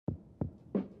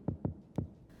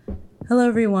Hello,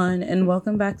 everyone, and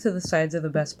welcome back to the Sides of the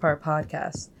Best Part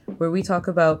podcast, where we talk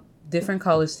about different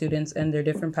college students and their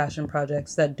different passion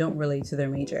projects that don't relate to their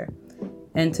major.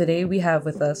 And today we have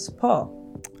with us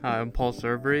Paul. Hi, I'm Paul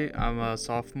Servery. I'm a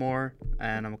sophomore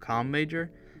and I'm a comm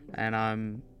major, and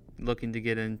I'm looking to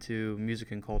get into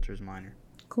music and cultures minor.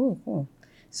 Cool.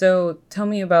 So tell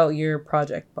me about your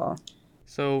project, Paul.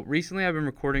 So recently I've been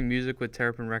recording music with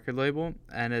Terrapin record label,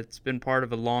 and it's been part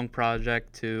of a long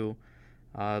project to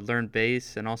learn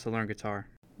bass and also learn guitar.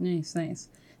 Nice.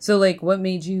 So what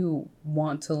made you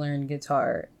want to learn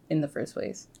guitar in the first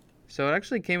place? So it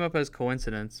actually came up as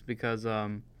coincidence because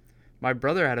my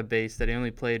brother had a bass that he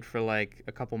only played for like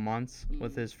a couple months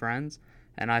with his friends,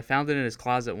 and I found it in his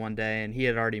closet one day, and he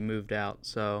had already moved out.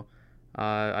 So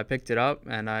I picked it up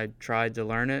and I tried to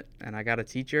learn it, and I got a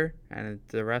teacher, and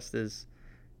the rest is,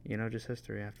 just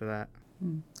history after that.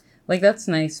 That's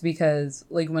nice because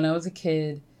when I was a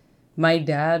kid, my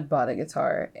dad bought a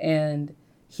guitar and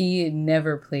he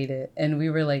never played it. And we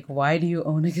were like, why do you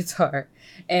own a guitar?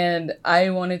 And I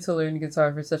wanted to learn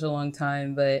guitar for such a long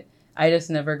time, but I just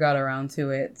never got around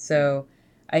to it. So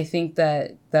I think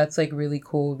that that's really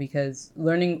cool because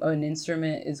learning an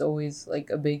instrument is always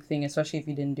a big thing, especially if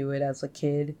you didn't do it as a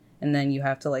kid. And then you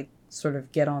have to sort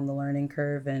of get on the learning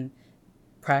curve and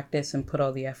practice and put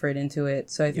all the effort into it.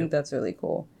 So I think that's really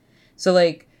cool. So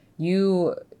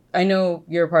I know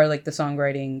you're a part of the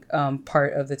songwriting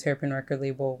part of the Terrapin record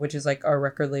label, which is our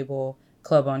record label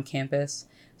club on campus.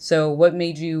 So what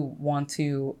made you want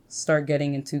to start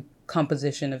getting into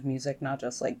composition of music, not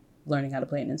just learning how to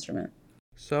play an instrument?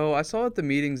 So I saw at the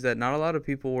meetings that not a lot of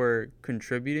people were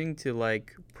contributing to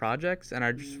projects, and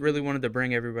I just really wanted to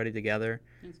bring everybody together.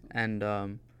 And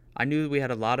I knew we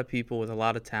had a lot of people with a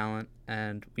lot of talent,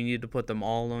 and we needed to put them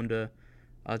all onto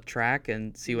a track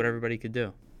and see what everybody could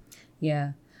do.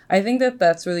 Yeah. I think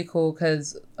that's really cool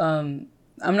because I'm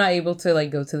not able to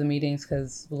go to the meetings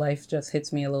because life just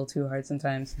hits me a little too hard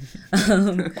sometimes.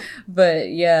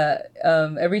 But yeah,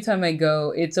 every time I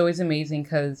go, it's always amazing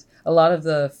because a lot of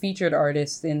the featured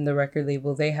artists in the record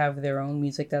label, they have their own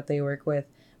music that they work with.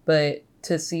 But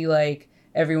to see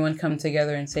everyone come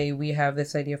together and say, we have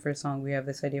this idea for a song,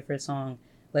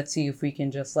 let's see if we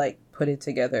can just put it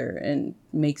together and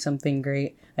make something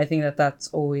great. I think that's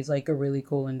always a really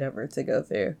cool endeavor to go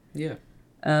through. Yeah.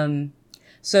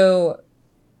 So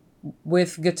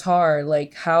with guitar,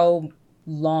 how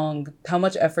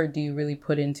much effort do you really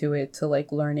put into it to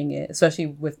learning it, especially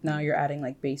with now you're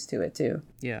adding bass to it too?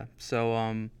 Yeah. So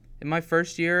in my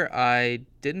first year, I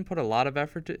didn't put a lot of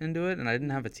effort into it, and I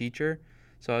didn't have a teacher,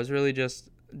 so I was really just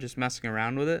messing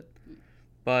around with it.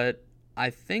 But I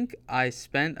think I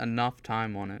spent enough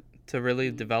time on it to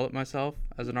really develop myself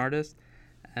as an artist,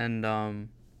 and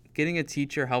getting a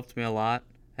teacher helped me a lot,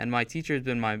 and my teacher has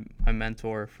been my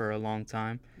mentor for a long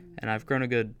time, and I've grown a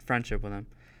good friendship with him.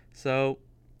 So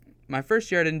my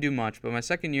first year I didn't do much, but my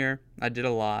second year I did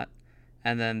a lot,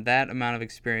 and then that amount of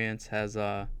experience has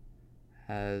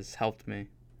helped me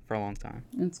for a long time.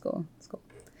 That's cool.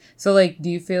 So do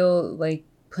you feel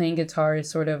playing guitar is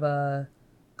sort of a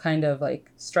kind of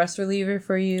stress reliever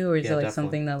for you, or is it definitely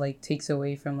something that takes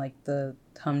away from the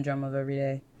humdrum of every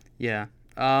day? Yeah.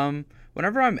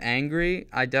 Whenever I'm angry,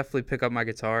 I definitely pick up my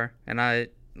guitar, and I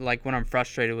when I'm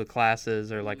frustrated with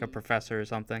classes or a professor or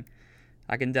something,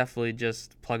 I can definitely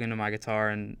just plug into my guitar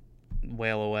and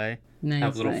wail away. Nice,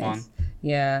 have a little fun.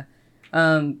 Yeah.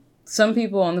 Some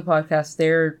people on the podcast,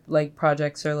 their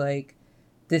projects are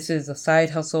this is a side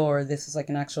hustle, or this is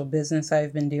an actual business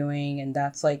I've been doing, and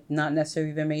that's not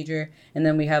necessarily their major. And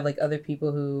then we have other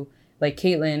people who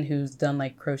Caitlin, who's done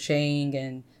crocheting,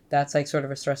 and that's sort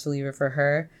of a stress reliever for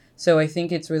her. So I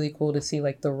think it's really cool to see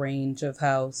the range of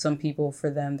how some people, for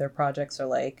them, their projects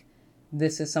are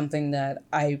this is something that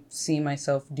I see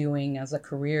myself doing as a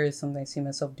career, is something I see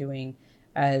myself doing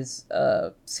as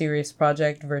a serious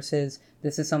project, versus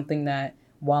this is something that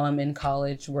while I'm in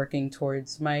college working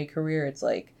towards my career, it's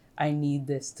I need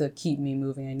this to keep me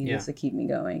moving. I need this to keep me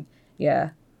going. Yeah.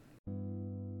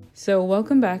 So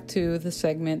welcome back to the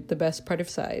segment, The Best Part of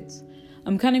Sides.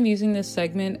 I'm kind of using this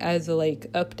segment as a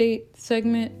update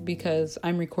segment because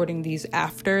I'm recording these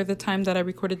after the time that I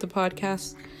recorded the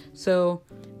podcast. So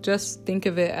just think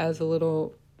of it as a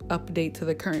little update to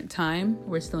the current time.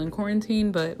 We're still in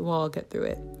quarantine, but we'll all get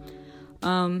through it.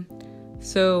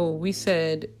 So we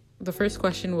said the first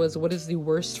question was, what is the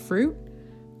worst fruit?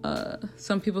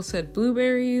 Some people said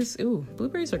blueberries. Ooh,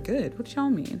 blueberries are good. What y'all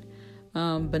mean?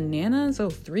 Bananas.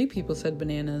 3 people said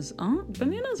bananas.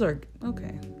 Bananas are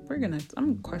okay.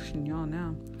 I'm questioning y'all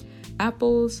now.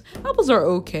 Apples are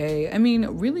okay. I mean,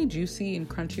 really juicy and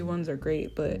crunchy ones are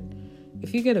great, but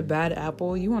If you get a bad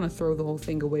apple, you want to throw the whole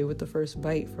thing away with the first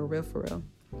bite, for real, for real.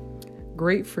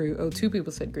 Grapefruit. Oh, 2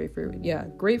 people said grapefruit. Yeah,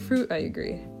 grapefruit, I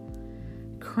agree.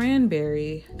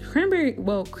 Cranberry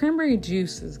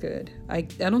juice is good. I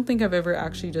don't think I've ever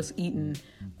actually just eaten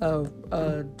a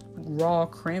raw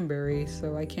cranberry,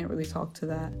 so I can't really talk to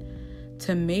that.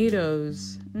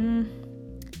 Tomatoes.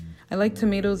 I like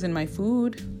tomatoes in my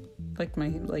food, like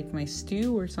my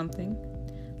stew or something.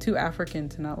 Too African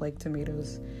to not like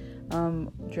tomatoes.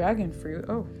 Dragon fruit.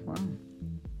 Oh, wow.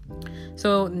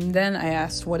 So then I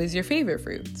asked, what is your favorite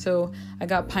fruit? So I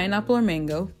got pineapple or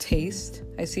mango. Taste.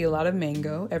 I see a lot of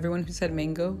mango. Everyone who said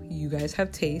mango, you guys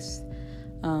have taste.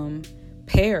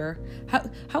 Pear.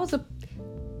 How is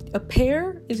a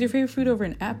pear is your favorite fruit over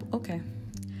an apple? Okay.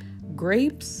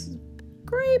 Grapes,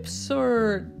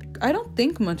 or I don't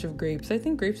think much of grapes. I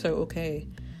think grapes are okay.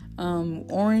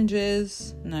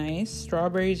 Oranges, nice.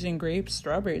 Strawberries and grapes.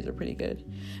 Strawberries are pretty good.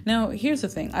 Now, here's the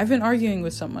thing. I've been arguing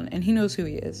with someone, and he knows who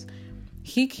he is.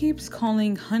 He keeps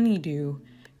calling honeydew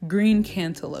green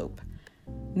cantaloupe.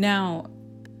 Now,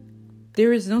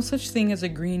 there is no such thing as a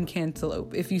green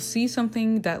cantaloupe. If you see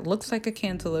something that looks like a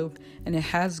cantaloupe and it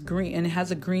has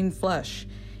a green flesh,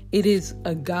 it is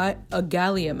a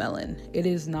Gallia melon. It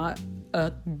is not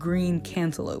a green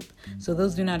cantaloupe. So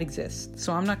those do not exist.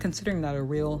 So I'm not considering that a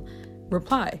real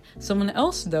reply. Someone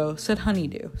else, though, said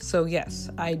honeydew. So yes,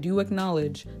 I do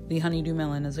acknowledge the honeydew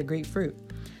melon as a great fruit.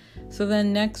 So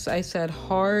then next I said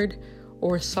hard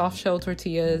or soft shell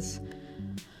tortillas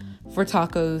for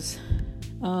tacos.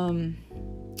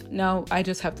 Now I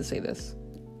just have to say this.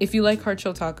 If you like hard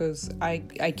shell tacos,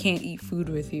 I can't eat food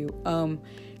with you.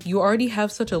 You already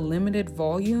have such a limited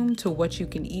volume to what you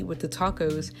can eat with the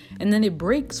tacos, and then it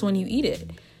breaks when you eat it.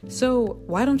 So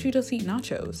why don't you just eat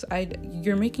nachos?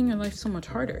 You're making your life so much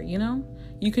harder, you know?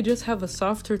 You could just have a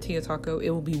soft tortilla taco.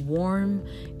 It will be warm.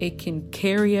 It can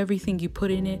carry everything you put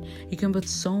in it. You can put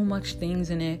so much things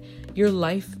in it. Your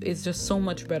life is just so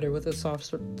much better with a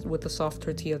soft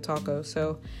tortilla taco.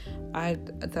 So I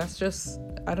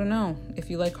don't know. If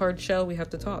you like hard shell, we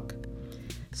have to talk.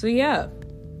 So yeah,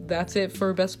 that's it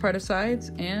for best part of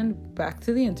sides, and back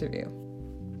to the interview.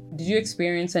 Did you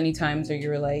experience any times where you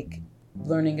were like,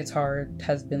 learning guitar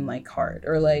has been like hard,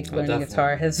 or like learning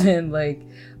guitar has been like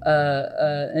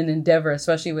an endeavor,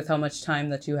 especially with how much time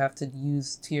that you have to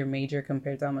use to your major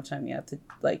compared to how much time you have to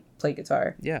like play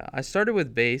guitar? Yeah, I started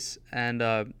with bass,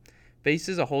 and bass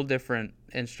is a whole different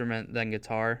instrument than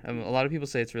guitar. A lot of people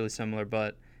say it's really similar,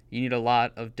 but you need a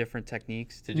lot of different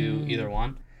techniques to do either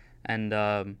one.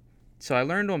 And so I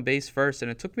learned on bass first, and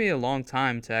it took me a long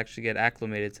time to actually get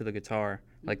acclimated to the guitar,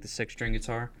 like the 6-string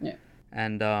guitar. Yeah.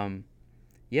 And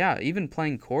yeah, even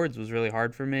playing chords was really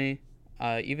hard for me.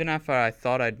 Even after I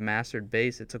thought I'd mastered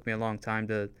bass, it took me a long time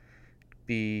to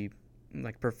be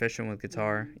like proficient with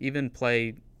guitar. Even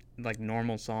play like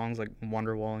normal songs like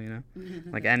Wonderwall, you know,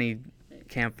 like any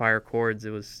campfire chords.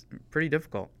 It was pretty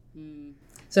difficult.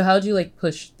 So how'd you like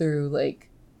push through like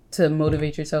to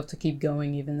motivate yourself to keep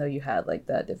going even though you had like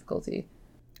that difficulty?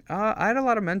 I had a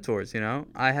lot of mentors, you know.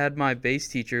 I had my bass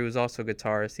teacher who was also a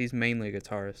guitarist. He's mainly a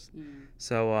guitarist.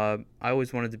 So I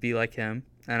always wanted to be like him.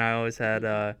 And I always had,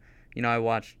 you know, I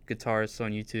watched guitarists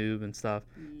on YouTube and stuff.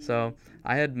 So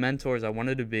I had mentors I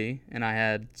wanted to be, and I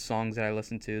had songs that I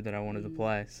listened to that I wanted to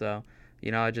play. So,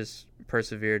 you know, I just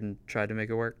persevered and tried to make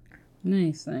it work.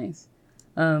 Nice.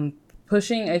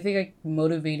 Pushing, I think like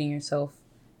motivating yourself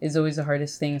is always the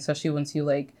hardest thing, especially once you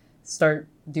like start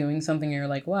doing something and you're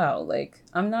like, wow, like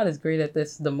I'm not as great at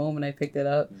this the moment I picked it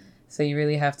up. So you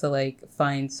really have to like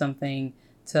find something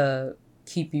to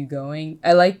keep you going.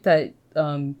 I like that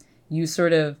you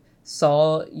sort of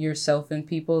saw yourself in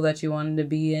people that you wanted to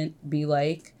be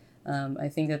like. I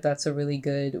think that that's a really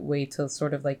good way to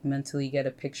sort of like mentally get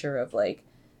a picture of like,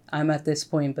 I'm at this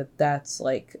point, but that's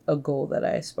like a goal that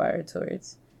I aspire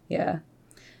towards. Yeah.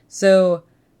 So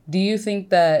do you think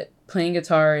that playing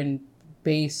guitar and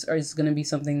bass is going to be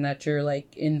something that you're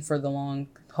like in for the long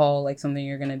haul, like something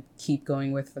you're going to keep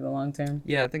going with for the long term?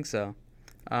 Yeah, I think so.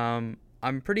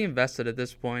 I'm pretty invested at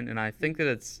this point, and I think that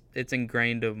it's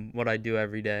ingrained in what I do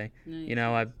every day. Nice. You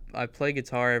know, I play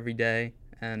guitar every day,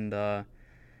 and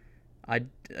I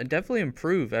definitely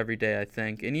improve every day, I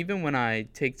think. And even when I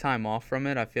take time off from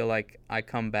it, I feel like I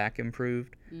come back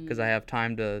improved because I have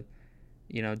time to,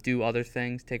 you know, do other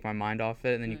things, take my mind off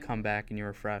it, and then you come back and you're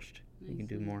refreshed. You can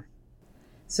do more.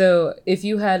 So if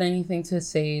you had anything to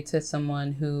say to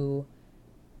someone who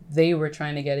they were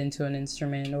trying to get into an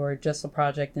instrument or just a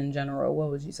project in general, what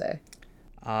would you say?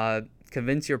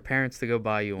 Convince your parents to go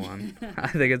buy you one. I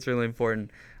think it's really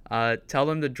important. Tell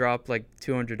them to drop like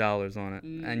 $200 on it,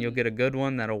 and you'll get a good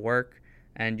one that'll work,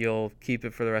 and you'll keep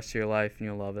it for the rest of your life, and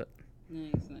you'll love it.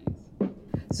 Nice.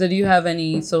 So do you have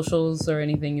any socials or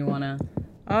anything you want to...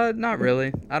 Not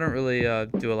really. I don't really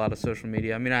do a lot of social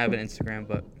media. I mean, I have an Instagram,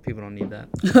 but people don't need that.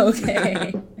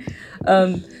 Okay.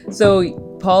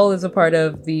 So Paul is a part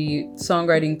of the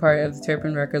songwriting part of the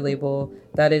Terrapin record label.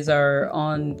 That is our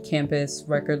on-campus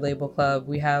record label club.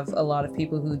 We have a lot of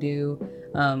people who do.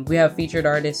 We have featured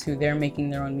artists who they're making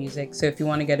their own music. So if you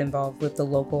want to get involved with the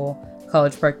local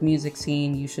College Park music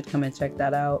scene, you should come and check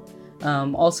that out.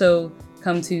 Also,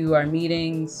 come to our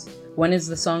meetings. When are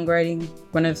the songwriting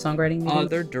meetings?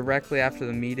 They're directly after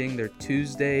the meeting. They're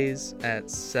Tuesdays at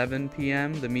 7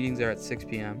 p.m. The meetings are at 6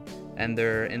 p.m. And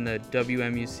they're in the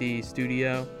WMUC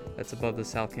studio that's above the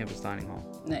South Campus Dining Hall.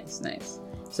 Nice.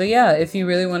 So yeah, if you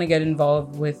really want to get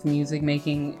involved with music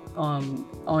making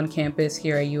on campus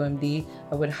here at UMD,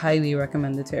 I would highly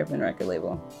recommend the Terrapin record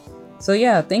label. So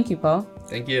yeah, thank you, Paul.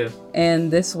 Thank you.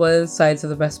 And this was Sides of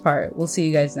the Best Part. We'll see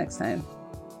you guys next time.